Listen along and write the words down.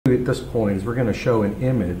this point is we're going to show an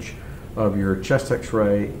image of your chest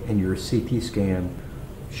x-ray and your CT scan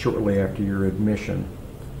shortly after your admission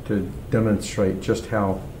to demonstrate just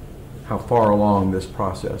how far along this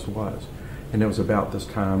process was. And it was about this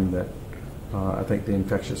time that I think the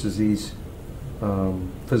infectious disease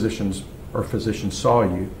physicians saw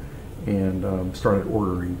you and started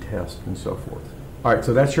ordering tests and so forth. All right,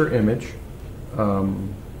 so that's your image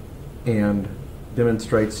and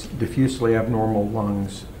demonstrates diffusely abnormal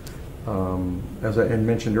lungs. As I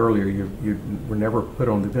mentioned earlier, you were never put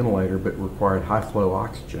on the ventilator but required high flow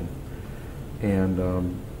oxygen.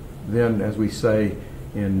 And then, as we say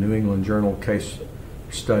in New England Journal case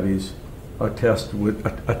studies, a test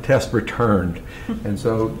returned. And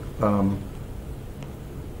so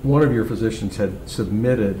one of your physicians had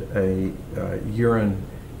submitted a urine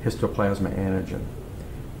histoplasma antigen,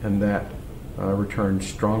 and that returned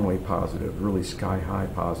strongly positive, really sky-high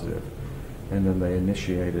positive. And then they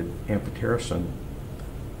initiated amphotericin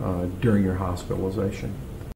during your hospitalization.